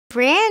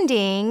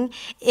Branding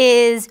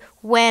is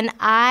when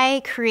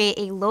I create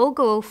a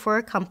logo for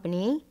a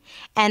company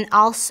and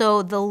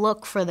also the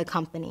look for the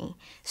company.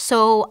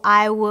 So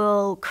I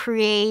will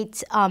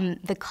create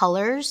the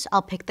colors.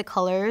 I'll pick the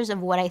colors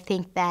of what I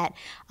think that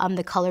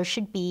the color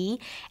should be.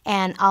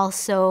 And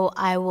also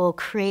I will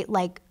create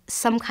like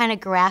some kind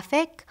of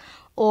graphic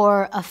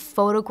or a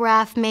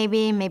photograph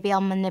maybe. Maybe I'll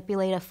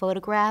manipulate a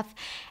photograph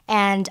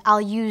and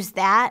I'll use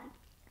that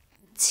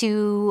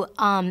to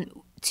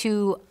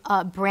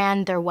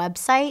brand their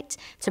website,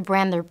 to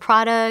brand their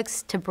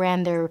products, to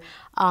brand their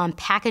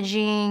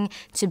packaging,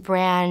 to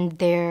brand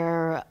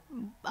their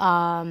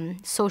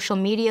social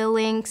media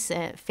links,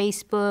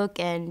 Facebook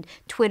and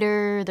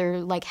Twitter, their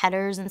like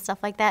headers and stuff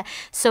like that.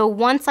 So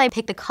once I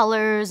pick the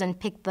colors and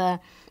pick the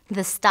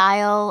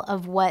style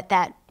of what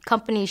that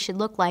company should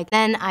look like,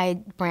 then I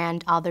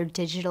brand all their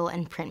digital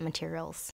and print materials.